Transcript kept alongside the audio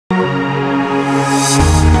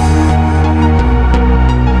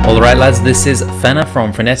Alright lads, this is Fenner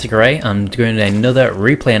from Frenetic Array. I'm doing another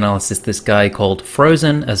replay analysis. This guy called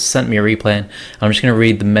Frozen has sent me a replay and I'm just going to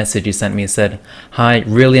read the message he sent me. It said, "Hi,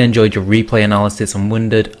 really enjoyed your replay analysis and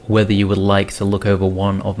wondered whether you would like to look over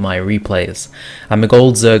one of my replays. I'm a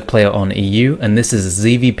gold Zerg player on EU and this is a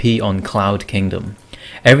ZVP on Cloud Kingdom.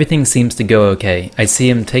 Everything seems to go okay. I see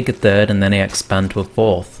him take a third and then he expand to a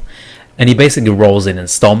fourth. And he basically rolls in and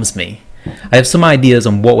stomps me. I have some ideas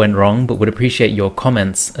on what went wrong, but would appreciate your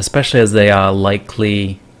comments, especially as there are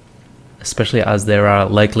likely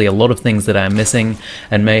a lot of things that I am missing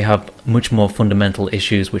and may have much more fundamental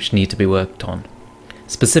issues which need to be worked on.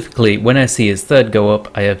 Specifically, when I see his third go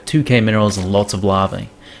up, I have 2k minerals and lots of larvae.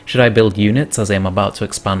 Should I build units as I am about to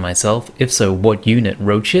expand myself? If so, what unit?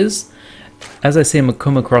 Roaches? As I see him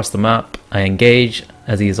come across the map, I engage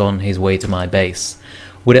as he is on his way to my base.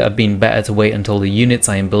 Would it have been better to wait until the units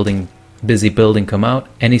I am busy building come out?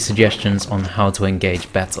 Any suggestions on how to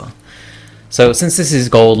engage better?" So since this is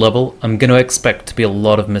gold level, I'm going to expect to be a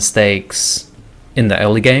lot of mistakes in the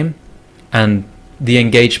early game, and the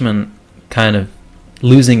engagement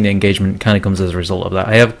losing the engagement kind of comes as a result of that.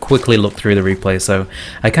 I have quickly looked through the replay, so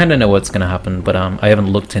I kind of know what's going to happen, but I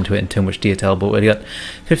haven't looked into it in too much detail. But we got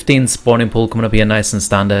 15 spawning pool coming up here, nice and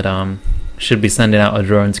standard. Should be sending out a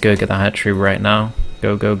drone to go get the hatchery right now.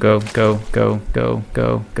 Go, go, go, go, go, go,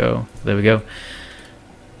 go, go. There we go.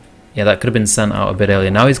 Yeah, that could have been sent out a bit earlier.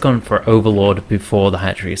 Now he's gone for Overlord before the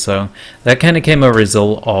hatchery, so that kind of came a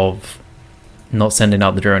result of not sending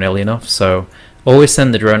out the drone early enough. So always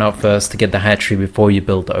send the drone out first to get the hatchery before you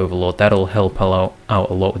build the Overlord. That'll help out a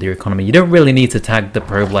lot with your economy. You don't really need to tag the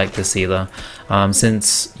probe like this either.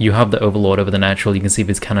 Since you have the Overlord over the natural, you can see if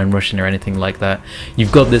it's cannon rushing or anything like that.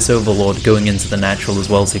 You've got this Overlord going into the natural as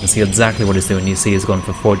well, so you can see exactly what he's doing. You see he's gone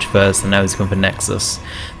for Forge first, and now he's going for Nexus.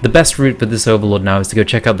 The best route for this Overlord now is to go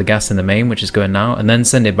check out the gas in the main, which is going now, and then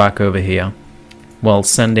send it back over here. Well,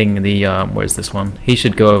 sending the, where's this one? He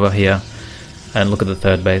should go over here and look at the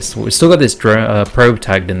third base. We've still got this probe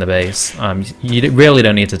tagged in the base. You really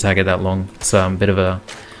don't need to tag it that long. It's a bit of a...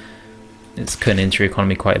 it's cutting into your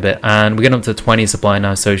economy quite a bit. And we're getting up to 20 supply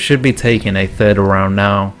now, so it should be taking a third around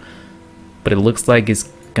now. But it looks like he's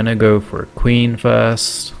gonna go for a queen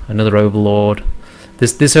first, another Overlord.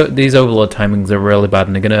 These Overlord timings are really bad,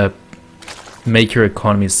 and they're gonna make your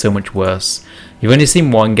economy so much worse. You've only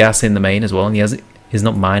seen one gas in the main as well, and he's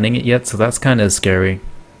not mining it yet, so that's kind of scary.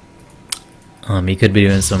 He could be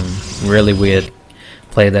doing some really weird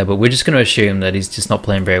play there, but we're just going to assume that he's just not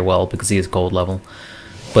playing very well because he is gold level.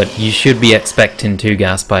 But you should be expecting 2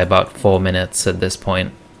 gas by about 4 minutes at this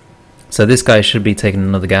point. So this guy should be taking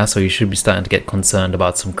another gas, or you should be starting to get concerned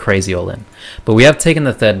about some crazy all-in. But we have taken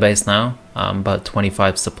the third base now, about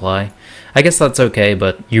 25 supply. I guess that's okay,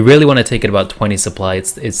 but you really want to take it about 20 supply.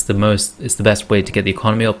 It's the best way to get the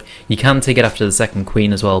economy up. You can take it after the second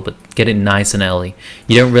queen as well, but get it nice and early.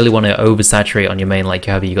 You don't really want to oversaturate on your main like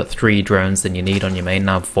you have. You got 3 drones than you need on your main,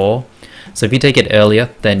 now 4. So if you take it earlier,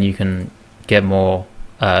 then you can get more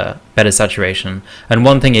better saturation. And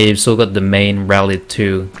one thing, you've still got the main rallied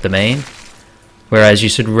to the main, whereas you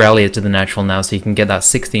should rally it to the natural now, so you can get that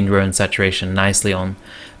 16 drone saturation nicely on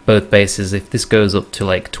both bases. If this goes up to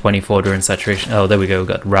like 24 drone saturation, oh there we go,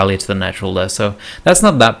 got rally to the natural there, so that's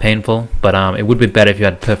not that painful, but it would be better if you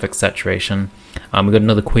had perfect saturation. We've got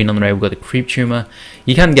another queen on the way. We've got the creep tumor.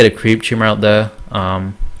 You can get a creep tumor out there.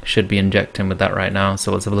 Should be injecting with that right now,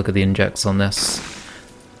 so let's have a look at the injects on this.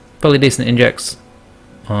 Fairly decent injects.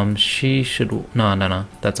 She should... No,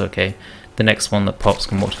 that's okay. The next one that pops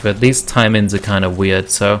can walk to. These timings are kind of weird,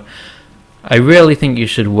 so I really think you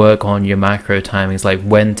should work on your macro timings, like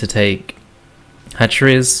when to take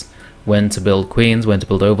hatcheries, when to build queens, when to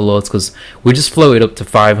build overlords, because we just floated up to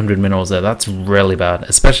 500 minerals there. That's really bad,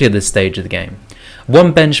 especially at this stage of the game.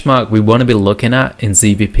 One benchmark we want to be looking at in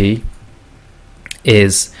ZVP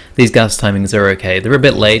is these gas timings are okay. They're a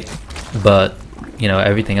bit late, but you know,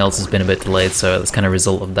 everything else has been a bit delayed, so that's kind of a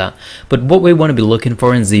result of that. But what we want to be looking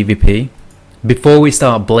for in ZVP, before we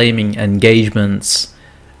start blaming engagements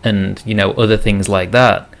and, you know, other things like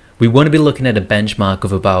that, we want to be looking at a benchmark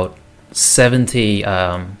of about 70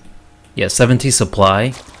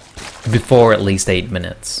 supply before at least 8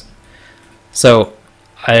 minutes. So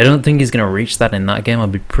I don't think he's going to reach that in that game. I'll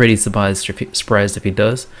be pretty surprised if he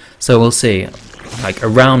does. So we'll see. Like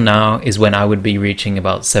around now is when I would be reaching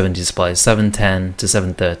about 70 supplies, 710 to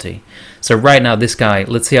 730. So right now this guy,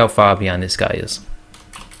 let's see how far behind this guy is.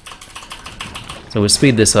 So we'll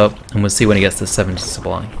speed this up and we'll see when he gets to 70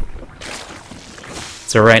 supply.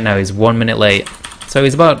 So right now he's 1 minute late. So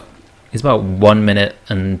he's about 1 minute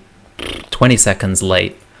and 20 seconds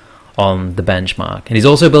late on the benchmark. And he's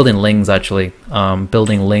also building lings, actually.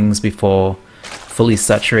 Building lings before fully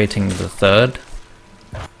saturating the third.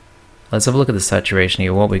 Let's have a look at the saturation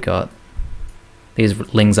here, what we got.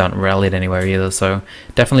 These lings aren't rallied anywhere either, so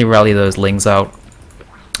definitely rally those lings out.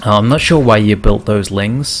 I'm not sure why you built those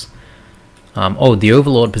lings. Oh, the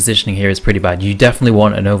overlord positioning here is pretty bad. You definitely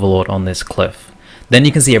want an overlord on this cliff. Then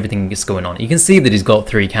you can see everything that's going on. You can see that he's got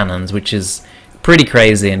 3 cannons, which is pretty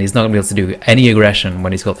crazy, and he's not going to be able to do any aggression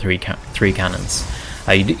when he's got three cannons.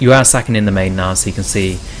 You are sacking in the main now, so you can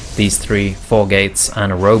see these 4 gates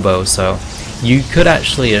and a robo, so you could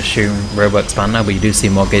actually assume robo expand now, but you do see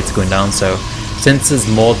more gates going down, so since there's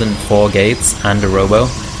more than 4 gates and a robo,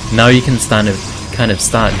 now you can kind of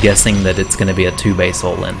start guessing that it's going to be a 2 base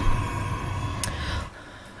all-in.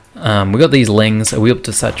 We got these lings. Are we up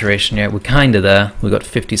to saturation yet? We're kind of there. We got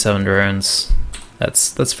 57 drones.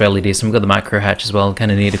 That's fairly decent. We've got the macro hatch as well.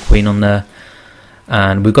 Kind of need a queen on there.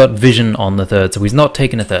 And we've got vision on the third, so he's not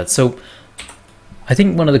taking a third. So I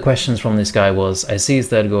think one of the questions from this guy was, I see his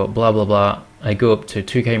third go up, blah, blah, blah. I go up to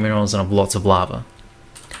 2k minerals and have lots of lava.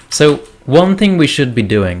 So one thing we should be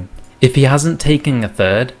doing, if he hasn't taken a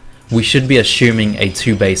third, we should be assuming a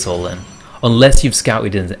 2 base all-in. Unless you've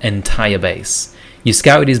scouted his entire base. You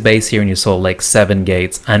scouted his base here and you saw like 7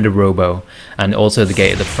 gates and a robo, and also the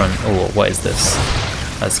gate at the front. Oh, what is this?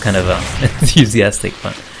 That's kind of enthusiastic,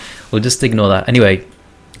 but we'll just ignore that. Anyway,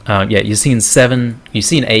 yeah, you've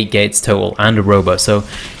seen 8 gates total and a robo, so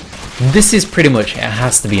this is pretty much, it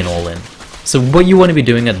has to be an all-in. So what you want to be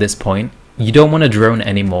doing at this point, you don't want to drone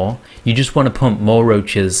anymore, you just want to pump more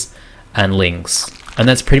roaches and lings, and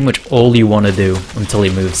that's pretty much all you want to do until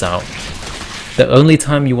he moves out. The only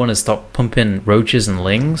time you want to stop pumping roaches and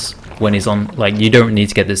lings when he's on, like, you don't need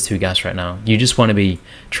to get this 2 gas right now. You just want to be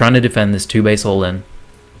trying to defend this 2 base all in.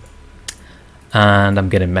 And I'm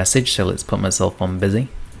getting a message, so let's put myself on busy.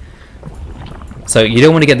 So you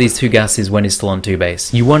don't want to get these 2 gases when he's still on 2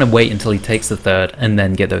 base. You want to wait until he takes the third and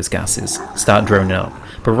then get those gases. Start droning up.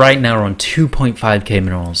 But right now we're on 2.5k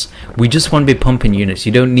minerals. We just want to be pumping units.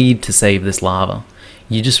 You don't need to save this lava.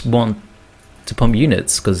 You just want to pump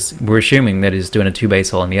units, because we're assuming that he's doing a 2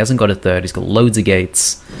 base haul and he hasn't got a third. He's got loads of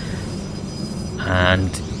gates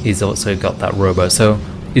and he's also got that robo, so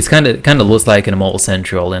it's kind of looks like an immortal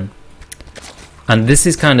sentry all in. And this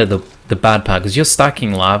is kind of the bad part, because you're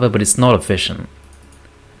stacking lava but it's not efficient.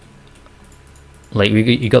 Like,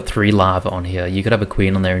 you got 3 lava on here. You could have a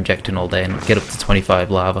queen on there injecting all day and get up to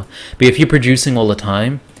 25 lava, but if you're producing all the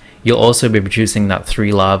time, you'll also be producing that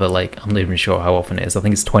 3 lava, like, I'm not even sure how often it is. I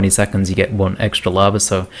think it's 20 seconds you get 1 extra lava,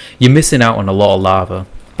 so you're missing out on a lot of lava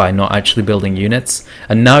by not actually building units.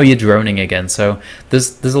 And now you're droning again, so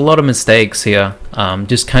there's a lot of mistakes here,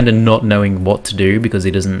 just kind of not knowing what to do because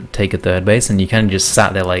he doesn't take a third base, and you kind of just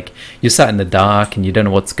sat there like, you're sat in the dark and you don't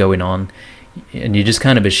know what's going on, and you're just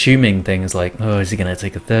kind of assuming things like, oh, is he going to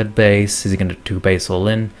take a third base? Is he going to 2 base all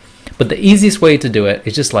in? But the easiest way to do it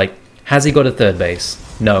is just like, has he got a third base?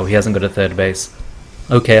 No, he hasn't got a third base.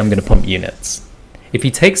 Okay, I'm going to pump units. If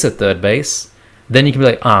he takes a third base, then you can be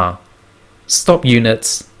like, stop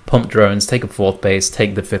units, pump drones, take a 4th base,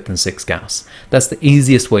 take the 5th and 6th gas. That's the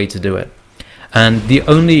easiest way to do it. And the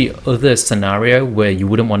only other scenario where you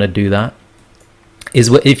wouldn't want to do that is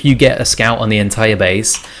if you get a scout on the entire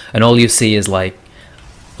base and all you see is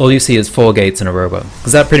 4 gates and a robo,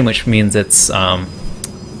 because that pretty much means it's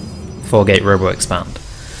 4 gate robo expand.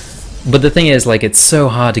 But the thing is, like, it's so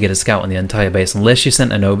hard to get a scout on the entire base unless you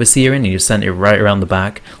sent an overseer in and you sent it right around the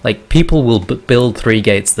back. Like, people will build 3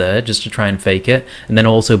 gates there just to try and fake it, and then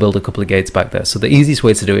also build a couple of gates back there. So the easiest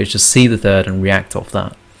way to do it is just see the third and react off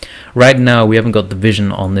that. Right now we haven't got the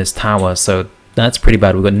vision on this tower, so that's pretty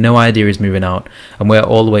bad. We've got no idea he's moving out, and we're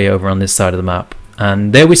all the way over on this side of the map.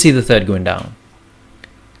 And there we see the third going down.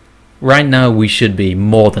 Right now we should be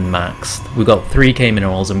more than maxed. We've got 3k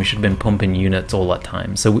minerals and we should have been pumping units all that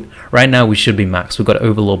time. So right now we should be maxed. We've got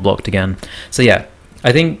overlord blocked again. So yeah,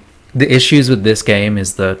 I think the issues with this game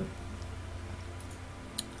is that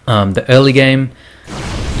the early game,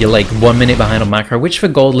 you're like 1 minute behind on macro, which for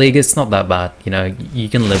Gold League it's not that bad. You know, you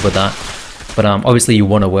can live with that. But obviously you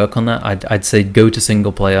want to work on that. I'd say go to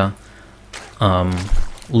single player.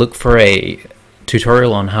 Look for a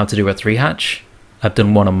tutorial on how to do a 3-hatch. I've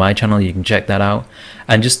done one on my channel, you can check that out,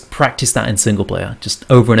 and just practice that in single player, just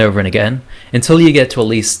over and over and again, until you get to at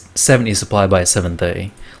least 70 supply by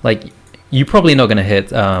 730. Like, you're probably not going to hit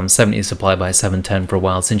 70 supply by 710 for a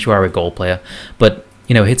while since you are a gold player, but,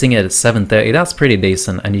 you know, hitting it at 730, that's pretty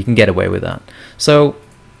decent, and you can get away with that. So,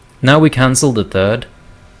 now we cancelled the third,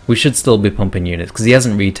 we should still be pumping units, because he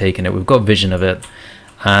hasn't retaken it, we've got vision of it,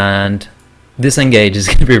 and This engage is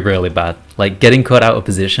going to be really bad. Like, getting caught out of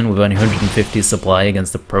position with only 150 supply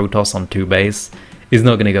against the Protoss on 2 base is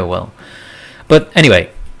not going to go well. But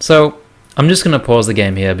anyway, so I'm just going to pause the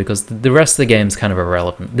game here because the rest of the game is kind of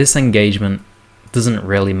irrelevant. This engagement doesn't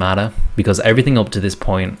really matter because everything up to this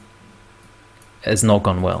point has not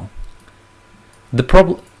gone well. The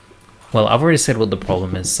problem... Well, I've already said what the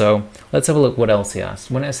problem is, so let's have a look what else he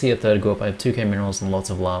asked. When I see a third go up, I have 2k minerals and lots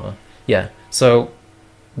of lava. Yeah, so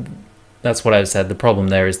that's what I've said. The problem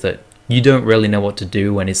there is that you don't really know what to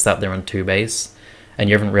do when he's sat there on 2 base, and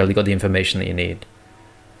you haven't really got the information that you need.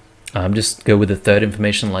 Just go with the third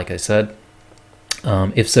information, like I said.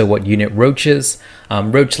 If so, what unit roaches?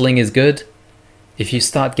 Roachling is good. If you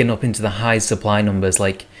start getting up into the high supply numbers,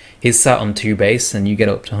 like he's sat on 2 base and you get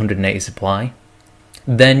up to 180 supply,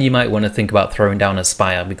 then you might want to think about throwing down a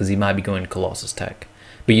Spire because he might be going Colossus Tech.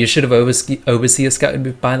 But you should have Overseer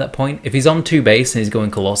scouted by that point. If he's on 2 base and he's going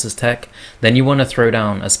Colossus Tech, then you want to throw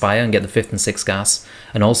down a Spire and get the 5th and 6th gas,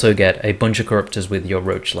 and also get a bunch of Corruptors with your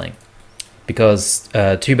Roachling. Because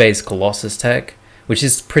 2 base Colossus Tech, which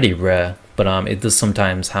is pretty rare, but it does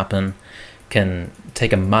sometimes happen, can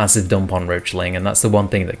take a massive dump on Roachling, and that's the one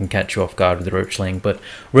thing that can catch you off guard with the Roachling. But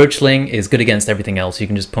Roachling is good against everything else. You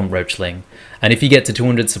can just pump Roachling, and if you get to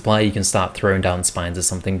 200 supply, you can start throwing down spines or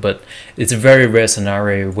something. But it's a very rare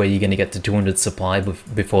scenario where you're going to get to 200 supply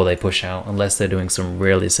before they push out, unless they're doing some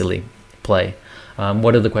really silly play.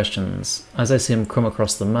 What are the questions? As I see him come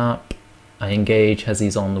across the map, I engage as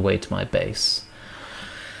he's on the way to my base.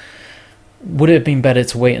 Would it have been better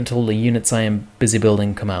to wait until the units I am busy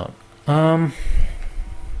building come out?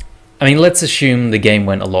 I mean, let's assume the game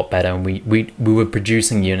went a lot better and we were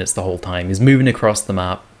producing units the whole time. He's moving across the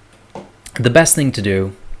map. The best thing to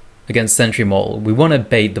do against Sentry Mortal, we want to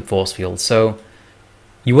bait the force field. So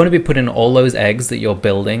you want to be putting all those eggs that you're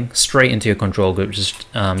building straight into your control group. Just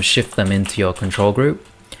shift them into your control group,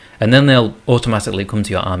 and then they'll automatically come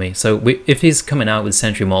to your army. So if he's coming out with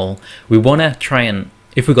Sentry Mortal, we want to try and...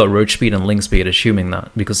 If we got roach speed and link speed, assuming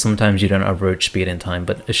that, because sometimes you don't have roach speed in time,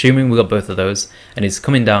 but assuming we got both of those, and he's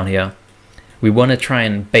coming down here, we want to try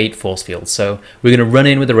and bait force fields. So we're going to run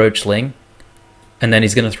in with the roachling, and then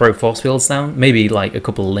he's going to throw force fields down. Maybe like a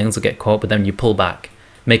couple of lings will get caught, but then you pull back,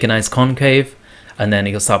 make a nice concave, and then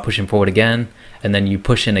he'll start pushing forward again, and then you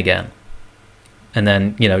push in again. And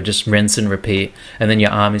then, you know, just rinse and repeat, and then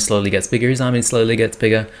your army slowly gets bigger, his army slowly gets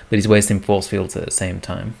bigger, but he's wasting force fields at the same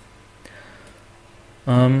time.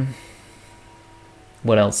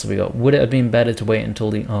 What else have we got? Would it have been better to wait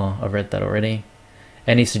until the... Oh, I've read that already.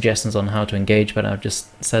 Any suggestions on how to engage? But I've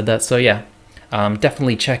just said that. So yeah,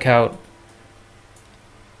 definitely check out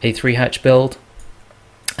a 3-hatch build.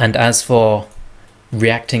 And as for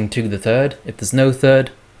reacting to the third, if there's no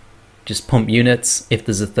third, just pump units. If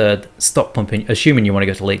there's a third, stop pumping. Assuming you want to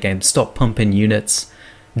go to late game, stop pumping units.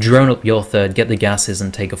 Drone up your third, get the gases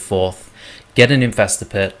and take a 4th. Get an infestor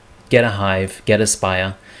pit. Get a hive, get a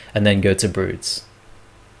spire, and then go to broods.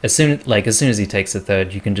 As soon as he takes a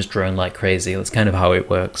third, you can just drone like crazy. That's kind of how it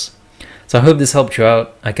works. So I hope this helped you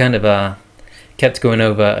out. I kind of kept going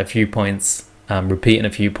over a few points, repeating a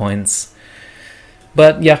few points.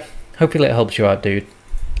 But yeah, hopefully it helps you out, dude.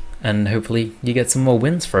 And hopefully you get some more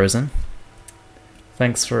wins, Frozen.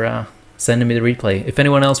 Thanks for sending me the replay. If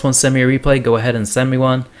anyone else wants to send me a replay, go ahead and send me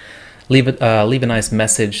one. Leave a nice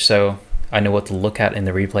message so I know what to look at in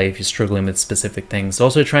the replay if you're struggling with specific things.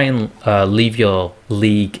 Also try and leave your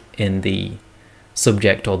league in the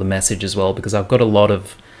subject or the message as well, because I've got a lot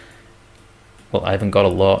of... Well, I haven't got a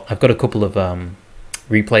lot. I've got a couple of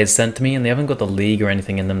replays sent to me and they haven't got the league or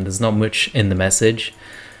anything in them. There's not much in the message.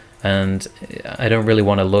 And I don't really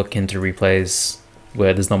want to look into replays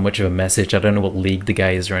where there's not much of a message. I don't know what league the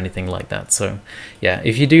guy is or anything like that. So yeah,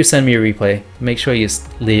 if you do send me a replay, make sure you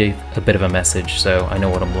leave a bit of a message so I know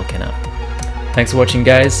what I'm looking at. Thanks for watching,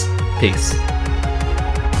 guys. Peace.